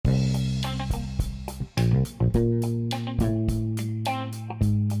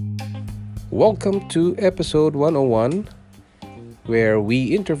Welcome to episode 101, where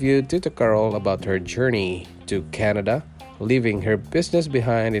we interviewed Tita Carol about her journey to Canada, leaving her business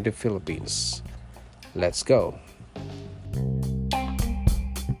behind in the Philippines. Let's go.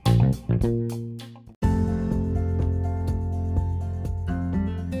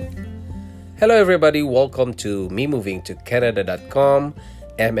 Hello, everybody. Welcome to me moving to Canada.com,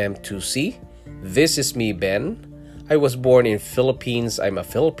 MM2C. This is me, Ben. I was born in Philippines. I'm a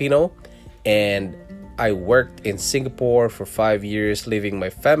Filipino, and I worked in Singapore for 5 years, leaving my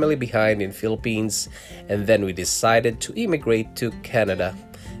family behind in Philippines, and then we decided to immigrate to Canada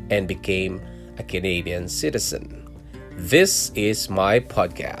and became a Canadian citizen. This is my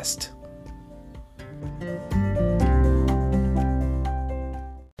podcast.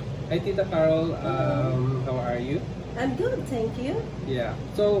 Hi, Tita Carol. How are you? I'm good, thank you. Yeah.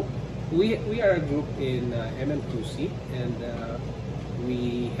 So we are a group in MM2C, and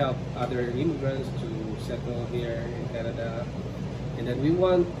we help other immigrants to settle here in Canada, and then we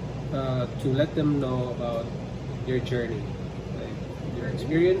want to let them know about your journey, like your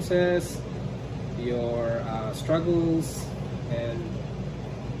experiences, your struggles, and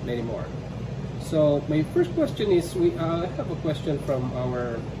many more. So my first question is, we have a question from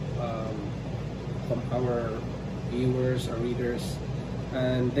our viewers or readers,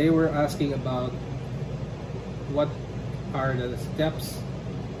 and they were asking about what are the steps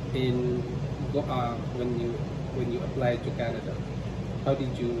in when you applied to Canada. How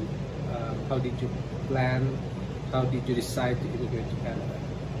did you plan? How did you decide to immigrate to Canada?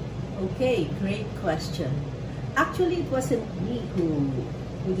 Okay, great question. Actually, it wasn't me who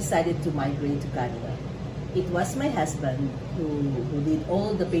decided to migrate to Canada. It was my husband who did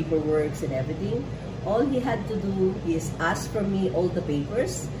all the paperwork and everything. All he had to do is ask from me all the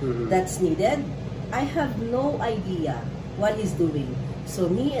papers that's needed. I have no idea what he's doing. So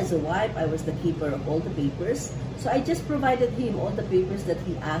me as a wife, I was the keeper of all the papers. So I just provided him all the papers that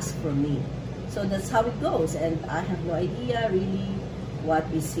he asked from me. So that's how it goes. And I have no idea really what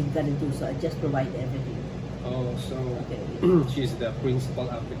is he gonna do. So I just provide everything. Oh, so Okay. she's the principal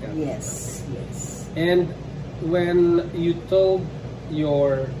applicant. Yes, yes. And when you told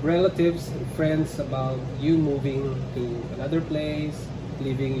your relatives and friends about you moving to another place,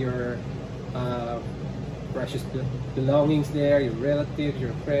 leaving your precious belongings there, your relatives,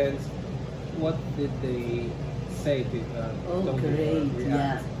 your friends, what did they say to Oh, told you or great, yeah.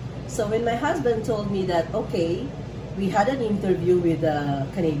 react? So when my husband told me that, okay, we had an interview with the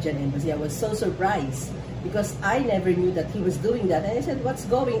Canadian Embassy, I was so surprised because I never knew that he was doing that. And I said, what's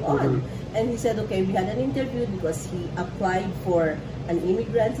going on? And he said, okay, we had an interview because he applied for an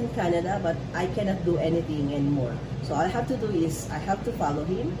immigrant in Canada, but I cannot do anything anymore. So all I have to do is I have to follow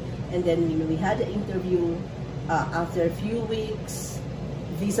him. And then we had the interview. After a few weeks,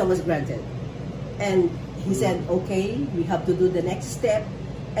 visa was granted. And he said, okay, we have to do the next step.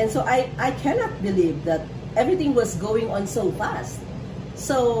 And so I cannot believe that everything was going on so fast.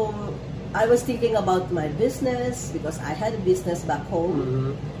 So I was thinking about my business because I had a business back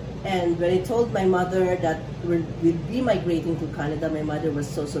home. And when I told my mother that we'll be migrating to Canada, my mother was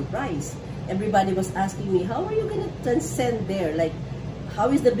so surprised. Everybody was asking me, how are you going to transcend there? Like,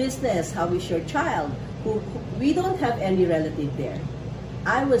 how is the business? How is your child? We don't have any relative there.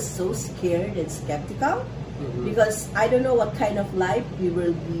 I was so scared and skeptical because I don't know what kind of life we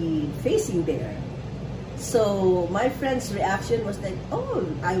will be facing there. So my friend's reaction was like, oh,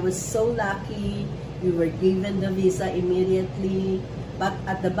 I was so lucky. We were given the visa immediately. But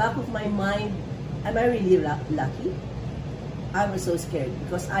at the back of my mind, am I really lucky? I was so scared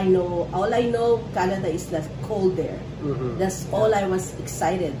because all I know, Canada is less cold there. That's all I was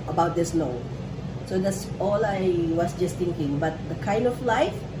excited about the snow. So that's all I was just thinking. But the kind of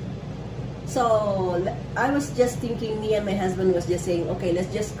life, so I was just thinking, me and my husband was just saying, okay,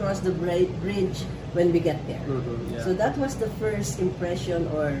 let's just cross the bridge when we get there. So that was the first impression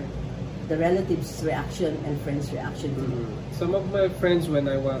or the relatives' reaction and friends' reaction to me. Some of my friends, when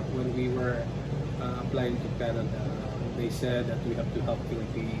we were applying to Canada, they said that we have to help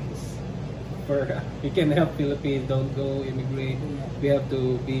Philippines. We can help Philippines. Don't go immigrate. We have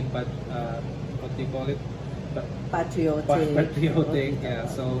to be, what do you call it? Patriotic. Yeah.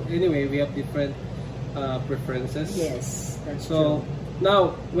 So anyway, we have different preferences. Yes, that's so true.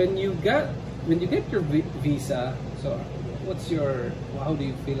 now, when you get your visa, so how do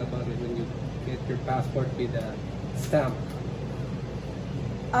you feel about it when you get your passport with a stamp?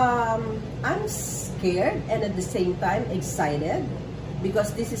 I'm scared and at the same time excited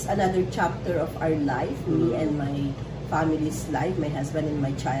because this is another chapter of our life, me and my family's life, my husband and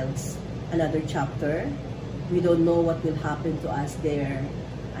my child's another chapter. We don't know what will happen to us there.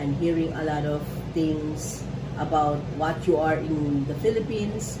 I'm hearing a lot of things about what you are in the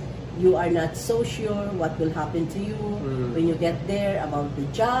Philippines. You are not so sure what will happen to you when you get there, about the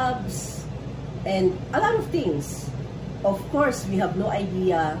jobs and a lot of things. Of course, we have no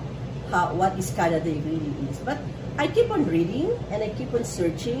idea what is Canada really is. But I keep on reading and I keep on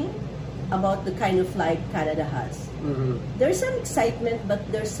searching about the kind of life Canada has. There's some excitement, but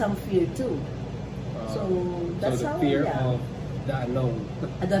there's some fear too. So that's the how, fear yeah. of the unknown.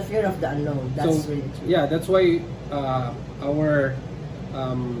 The fear of the unknown. That's really true. Yeah, that's why our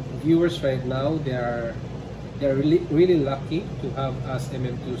viewers right now, they're really lucky to have us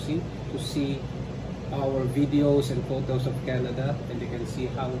MM2C to see our videos and photos of Canada, and they can see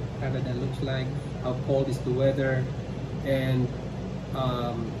how Canada looks like, how cold is the weather, and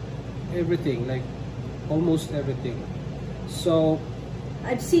everything, like almost everything. So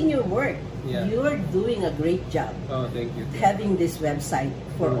I've seen your work. Yeah. You're doing a great job oh, thank you. having this website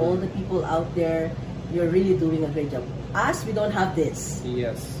for all the people out there. You're really doing a great job. Us, we don't have this,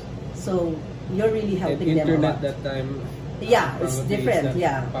 Yes. so you're really And helping them a internet lot. that time. Yeah, it's probably different. is not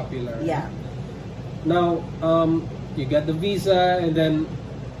Yeah, Popular. yeah. Now, you got the visa, and then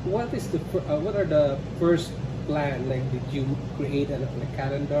what are the first plan? Like, did you create a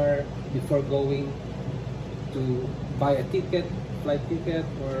calendar before going to buy a flight ticket,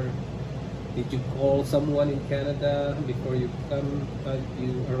 or did you call someone in Canada before you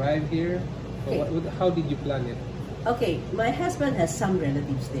arrive here? Or Okay. how did you plan it? Okay, my husband has some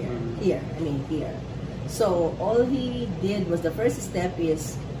relatives there. Here. So all he did was, the first step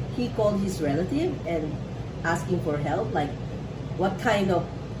is he called his relative and asking for help, like what kind of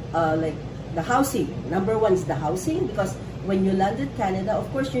like the housing. Number one is the housing, because when you landed Canada, of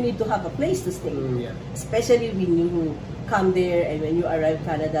course you need to have a place to stay. Yeah. Especially when you come there and when you arrive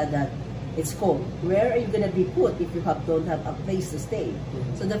Canada, that it's cold. Where are you gonna be put if you don't have a place to stay?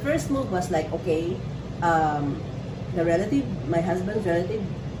 So the first move was like, okay, the relative, my husband's relative,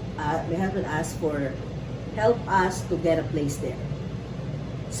 my husband asked for help us to get a place there.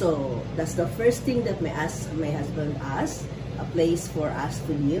 So that's the first thing that my husband asked, a place for us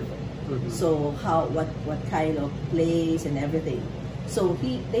to live. So what kind of place and everything. So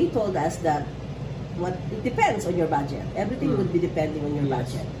they told us that it depends on your budget. Everything would be depending on your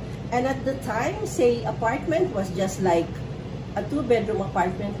Yes. budget. And at the time, say apartment was just like a 2-bedroom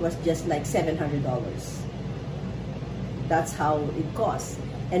apartment was just like $700. That's how it costs.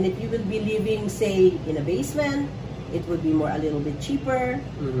 And if you will be living, say, in a basement, it would be a little bit cheaper.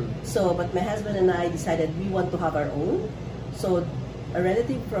 So, but my husband and I decided we want to have our own. So, a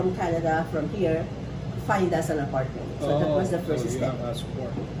relative from Canada, from here, find us an apartment. So that was the first so step. You have a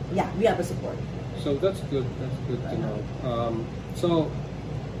support. Yeah, we have a support. So that's good. That's good to know. So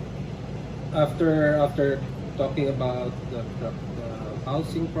after talking about the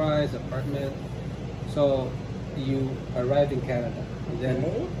housing price, apartment, so you arrived in Canada, and then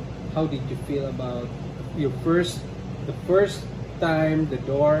Okay. how did you feel about the first time the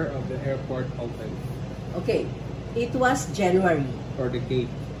door of the airport opened, Okay, it was January. or the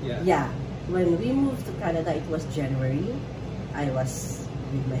gate? Yeah. Yeah, when we moved to Canada, it was January. I was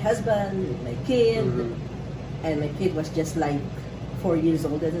with my husband, with my kid, and my kid was just like 4 years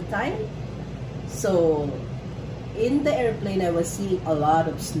old at the time. So, in the airplane, I was seeing a lot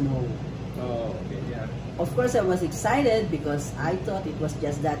of snow. Oh, okay. Yeah. Of course, I was excited because I thought it was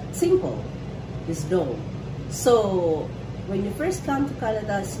just that simple, the snow. So, when you first come to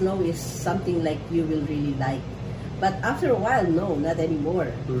Canada, snow is something like you will really like. But after a while, no, not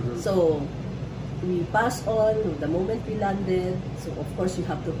anymore. So, we passed on the moment we landed. So, of course, you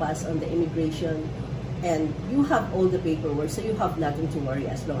have to pass on the immigration. And you have all the paperwork, so you have nothing to worry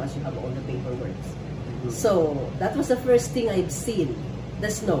as long as you have all the paperwork. So, that was the first thing I'd seen, the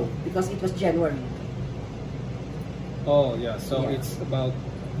snow, because it was January. Oh, yeah. So Yeah. it's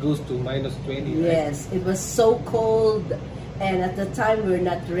goes to -20, right? Yes, it was so cold, and at the time we're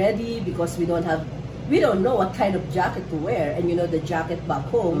not ready because we don't know what kind of jacket to wear, and the jacket back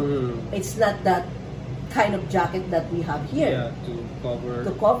home, it's not that kind of jacket that we have here Yeah, to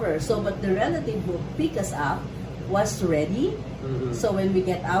cover. So, but the relative who picked us up was ready. So when we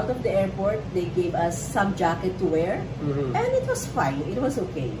get out of the airport, they gave us some jacket to wear, and it was fine. It was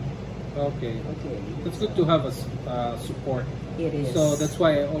okay. Okay. Okay, It's good to have a support. it is. So that's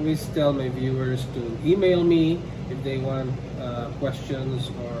why I always tell my viewers to email me if they want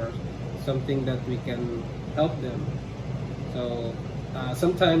questions or something that we can help them. So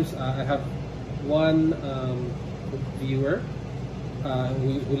sometimes I have one viewer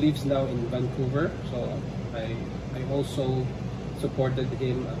who lives now in Vancouver. So I also supported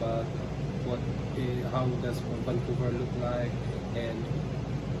him about how does Vancouver look like, and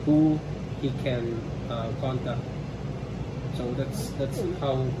who he can contact. So that's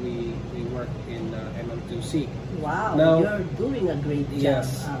how we work in MM2C. Wow, Now, you're doing a great job,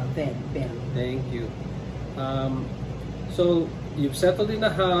 yes. Ben. Thank you. So you've settled in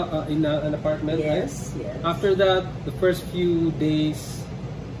an apartment, right? Yes, yes. After that, the first few days,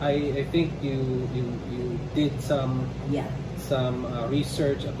 I think you did some Yeah.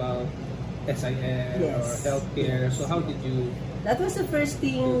 research about SIN Yes. or healthcare. Yes. So how did you? That was the first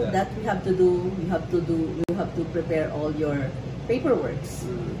thing Do that. that we have to do. You have to prepare all your paperwork.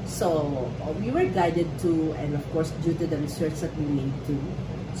 So we were guided to, and of course due to the research that we made too.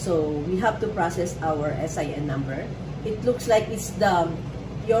 So we have to process our SIN number. It looks like it's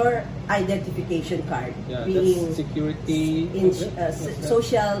your identification card being that's security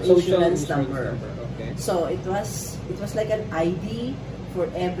social insurance number. Okay. So it was like an ID for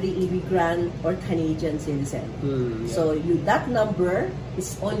every immigrant or Canadian citizen. Yeah. So that number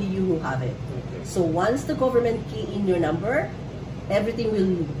is only you who have it. Okay. So once the government key in your number, everything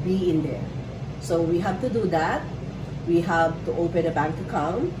will be in there. So we have to do that. We have to open a bank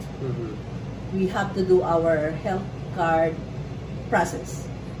account. We have to do our health card process.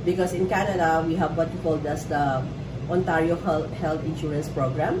 Because in Canada, we have what we call as the Ontario Health Insurance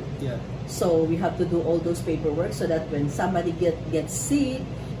Program. Yeah. So we have to do all those paperwork so that when somebody gets sick,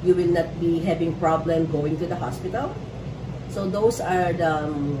 you will not be having problem going to the hospital. So those are the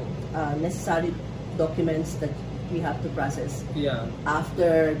necessary documents that we have to process. Yeah.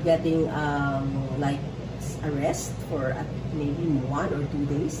 After getting like arrest for maybe 1 or 2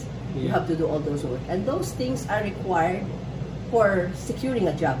 days, you Yeah. have to do all those work. And those things are required for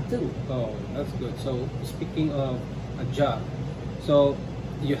securing a job too. Oh, that's good. So speaking of a job, so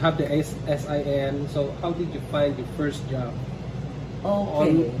you have the SIN. So how did you find your first job?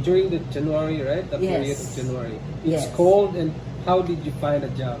 Okay. During the January, right? The Yes. period of January. It's Yes. cold, and how did you find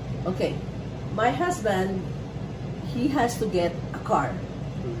a job? Okay. My husband, he has to get a car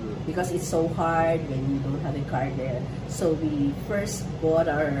because it's so hard when you don't have a car there. So we first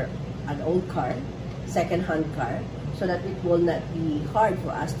bought an old car, second-hand car, so that it will not be hard for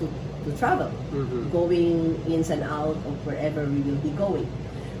us to travel, going in and out of wherever we will be going.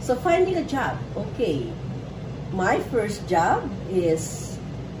 So finding a job, okay. My first job is,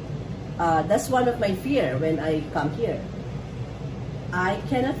 that's one of my fear when I come here. I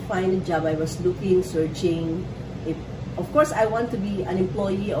cannot find a job. I was looking, searching. Of course, I want to be an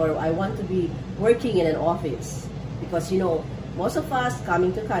employee or I want to be working in an office. Because, most of us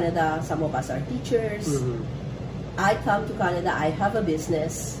coming to Canada, some of us are teachers. I come to Canada, I have a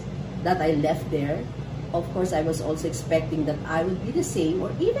business that I left there. Of course, I was also expecting that I would be the same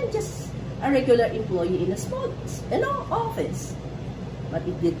or even just a regular employee in a small office. But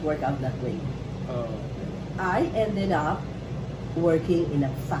it didn't work out that way. Oh. I ended up working in a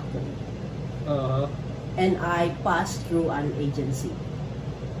factory. And I passed through an agency.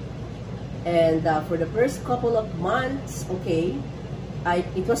 And for the first couple of months, okay,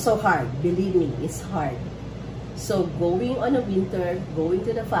 it was so hard. Believe me, it's hard. So going on a winter, going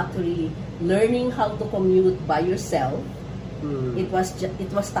to the factory, learning how to commute by yourself, it was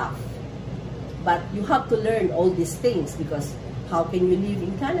tough. But you have to learn all these things because how can you live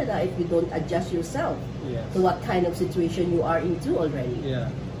in Canada if you don't adjust yourself to what kind of situation you are into already? Yeah.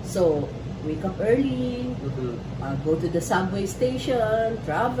 So wake up early, go to the subway station,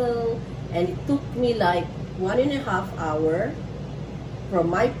 travel, and it took me like 1.5 hours from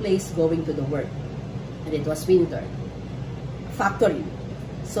my place going to the work. And it was winter. Factory.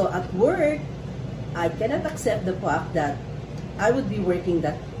 So at work, I cannot accept the fact that I would be working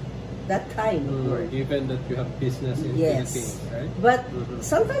that kind of work. Given that you have business in Philippines, right? But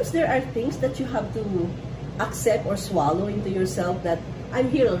sometimes there are things that you have to accept or swallow into yourself that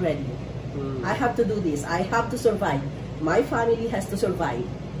I'm here already. I have to do this. I have to survive. My family has to survive.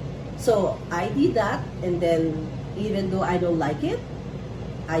 So I did that, and then even though I don't like it,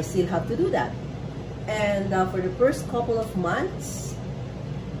 I still have to do that. And for the first couple of months,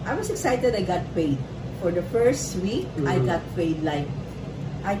 I was excited I got paid. For the first week, I got paid like,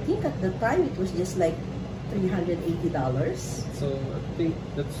 I think at the time it was just like $380. So I think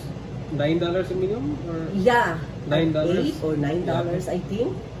that's $9 a minimum, or Yeah, $9 $8 or $9, Yeah. I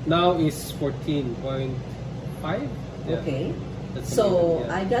think. now is 14.5. Yeah. Okay. That's So amazing,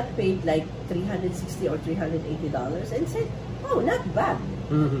 yeah. I got paid like $360 or $380 and said, "Oh, not bad.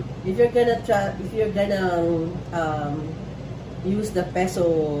 If you're gonna use the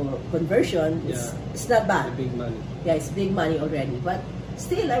peso conversion, it's not It's bad. a big money. Yeah, it's big money already. But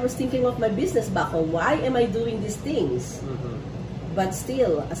still, I was thinking of my business back home. Why am I doing these things? But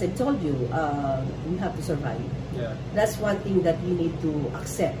still, as I've told you, we have to survive. Yeah. That's one thing that we need to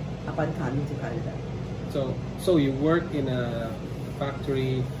accept upon coming to Canada. So you work in a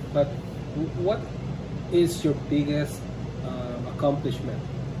factory, but what is your biggest accomplishment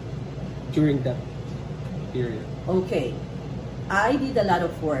during that period? Okay, I did a lot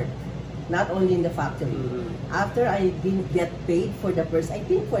of work, not only in the factory. After I didn't get paid for the first, I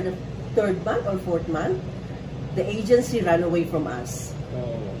think for the third month or fourth month, the agency ran away from us.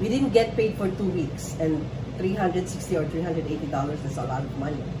 Oh. We didn't get paid for 2 weeks, and $360 or $380 is a lot of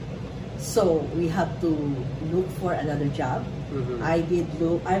money. So we have to look for another job. I did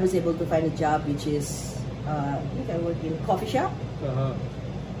look. I was able to find a job which is, I think I work in coffee shop.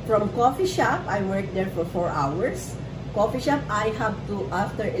 From coffee shop, I worked there for 4 hours. Coffee shop, I have to,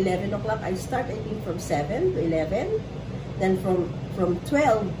 after 11 o'clock, I start, I think, from 7 to 11. Then from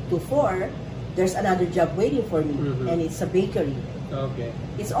 12 to 4, there's another job waiting for me, and it's a bakery. Okay.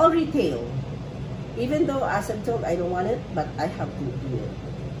 It's all retail. Even though, as I'm told, I don't want it, but I have to do it.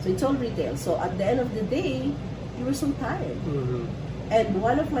 So it's all retail. So at the end of the day, you were so tired. And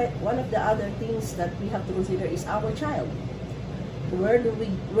one of the other things that we have to consider is our child. Where do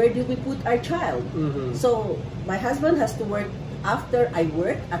we put our child? So my husband has to work after I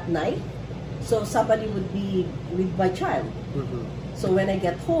work at night, so somebody would be with my child. So when I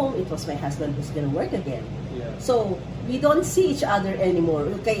get home, it was my husband who's gonna work again. Yeah. So we don't see each other anymore.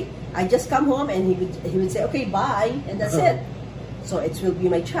 Okay, I just come home and he would say, okay, bye, and that's it. So it will be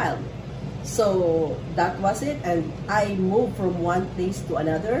my child. So that was it, and I moved from one place to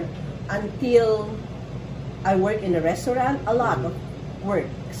another until I work in a restaurant. A lot of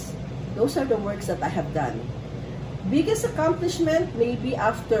works. Those are the works that I have done. Biggest accomplishment, maybe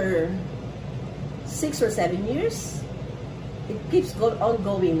after 6 or 7 years. It keeps on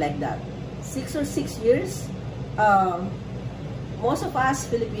going like that. 6 or 6 years. Most of us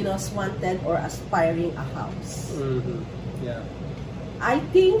Filipinos wanted or aspiring a house. Yeah. I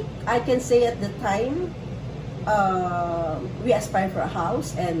think I can say at the time, we aspired for a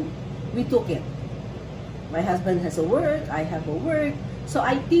house and we took it. My husband has a work, I have a work. So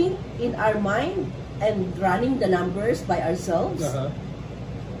I think in our mind and running the numbers by ourselves,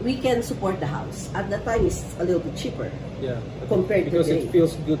 we can support the house. At the time, it's a little bit cheaper. Yeah. Compared because to today. it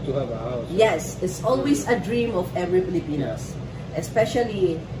feels good to have a house. Yes, it's always a dream of every Filipinos.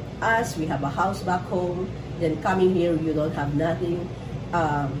 Especially us, we have a house back home. Then coming here, you don't have nothing.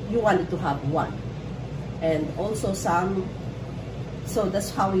 You wanted to have one. And also so that's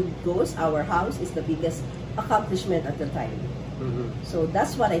how it goes. Our house is the biggest accomplishment at the time. So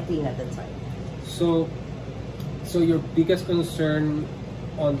that's what I think at the time. So your biggest concern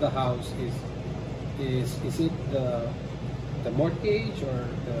on the house is it the mortgage or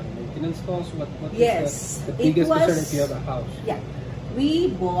the maintenance cost? What Yes, is the biggest it was, concern if you have a house? Yeah,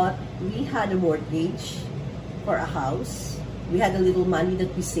 we had a mortgage for a house. We had a little money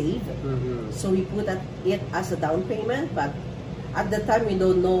that we saved, so we put it as a down payment. But at the time, we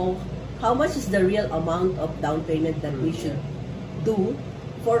don't know how much is the real amount of down payment that we should do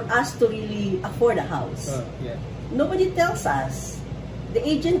for us to really afford a house. Nobody tells us. The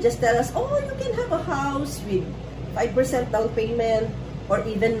agent just tells us, oh, you can have a house with 5% down payment or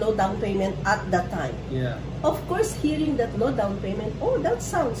even low down payment at that time. Yeah. Of course, hearing that low down payment, oh, that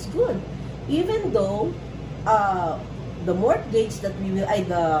sounds good. Even though the mortgage that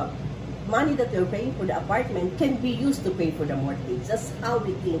the money that we're paying for the apartment can be used to pay for the mortgage. That's how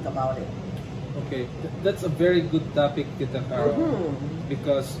we think about it. Okay, that's a very good topic, Tita Caro,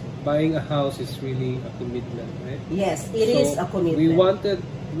 because buying a house is really a commitment, right? Yes, it is a commitment.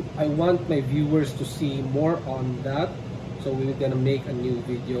 I want my viewers to see more on that, so we're gonna make a new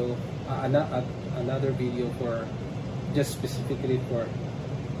video, another video for just specifically for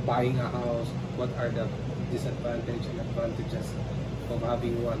buying a house. What are the disadvantages and advantages of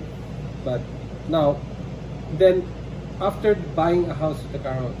having one? But now, then after buying a house, Tita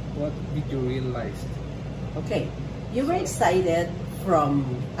Caro, what did you realize? Okay, you were excited from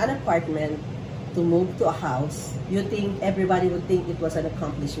an apartment to move to a house. You think everybody would think it was an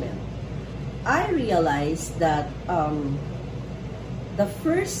accomplishment. I realized that the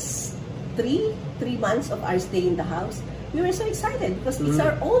first three months of our stay in the house, we were so excited because it's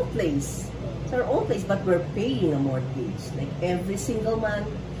our own place. It's our own place, but we're paying a mortgage. Like every single month,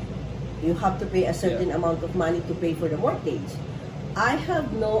 you have to pay a certain amount of money to pay for the mortgage. I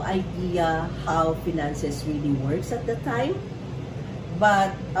have no idea how finances really works at the time.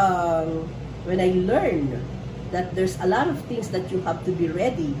 But when I learned that there's a lot of things that you have to be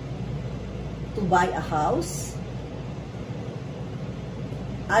ready to buy a house,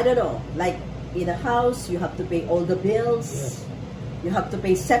 I don't know, like in a house, you have to pay all the bills. You have to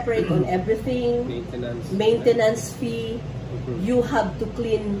pay separate on everything. Maintenance fee. You have to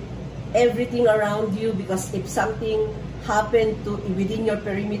clean everything around you, because if something happened to within your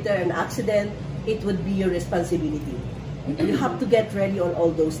perimeter, an accident, it would be your responsibility. You have to get ready on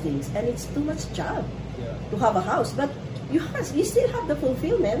all those things, and it's too much job to have a house. But you still have the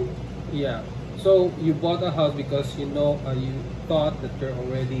fulfillment. Yeah. So you bought a house because you thought that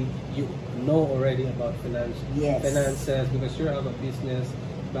you know already about finances, because you have a business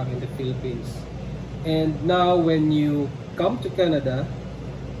back in the Philippines. And now when you come to Canada,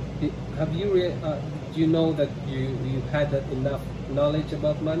 do you know that you had that enough knowledge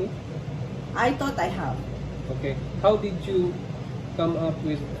about money? I thought I have. Okay. How did you come up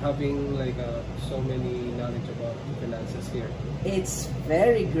with having so many knowledge about finances here? It's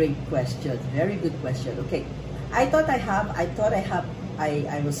very great question. Very good question. Okay. I thought I have.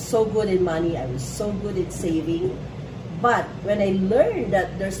 I was so good in money. I was so good at saving. But when I learned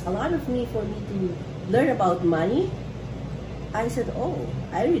that there's a lot of need for me to learn about money, I said, oh,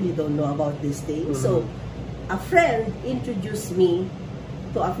 I really don't know about this thing. So a friend introduced me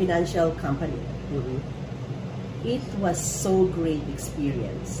to a financial company. It was so great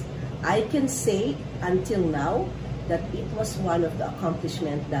experience. I can say until now that it was one of the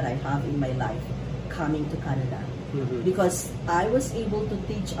accomplishments that I have in my life coming to Canada. Because I was able to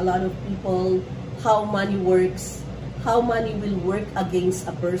teach a lot of people how money works, how money will work against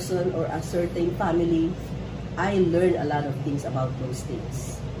a person or a certain family. I learned a lot of things about those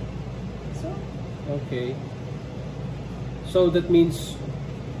things. Okay. So that means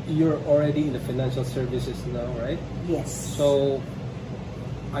you're already in the financial services now, right? Yes. So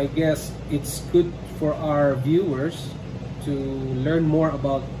I guess it's good for our viewers to learn more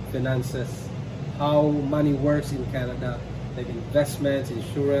about finances, how money works in Canada, like investments,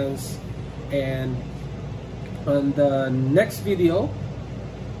 insurance. And on the next video,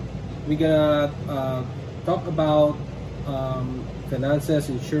 we're gonna talk about finances,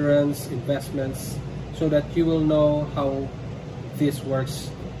 insurance, investments, so that you will know how this works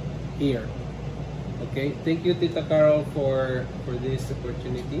here. Okay, thank you, Tita Carol, for this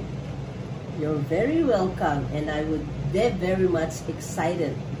opportunity. You're very welcome, and I would be very much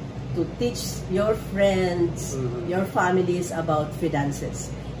excited to teach your friends, your families about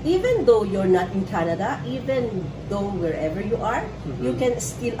finances. Even though you're not in Canada, even though wherever you are, you can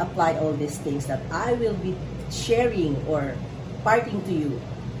still apply all these things that I will be sharing or imparting to you.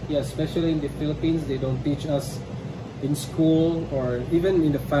 Yeah, especially in the Philippines, they don't teach us in school or even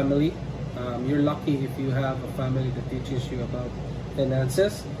in the family. You're lucky if you have a family that teaches you about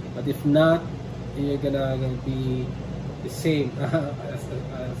finances, but if not, you're gonna be the same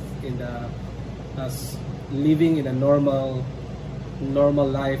as living in a normal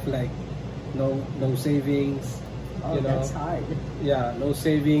life, like no savings. Oh, that's hard. Yeah, no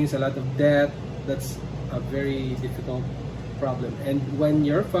savings, a lot of debt. That's a very difficult problem. And when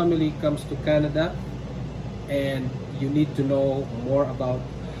your family comes to Canada, and you need to know more about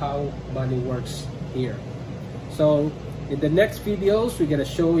how money works here. So in the next videos, we're gonna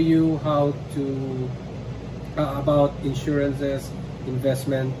show you how to about insurances,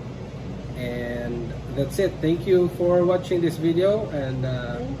 investment, and that's it. Thank you for watching this video, and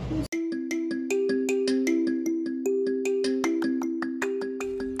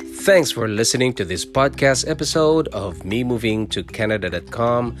thanks for listening to this podcast episode of Me Moving to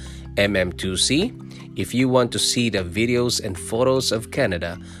Canada.com MM2C. If you want to see the videos and photos of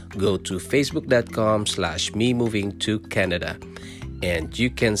Canada, go to facebook.com/Me Moving to Canada. And you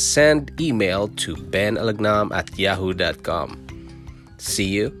can send email to benalagnam@yahoo.com. See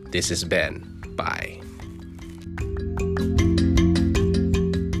you. This is Ben. Bye.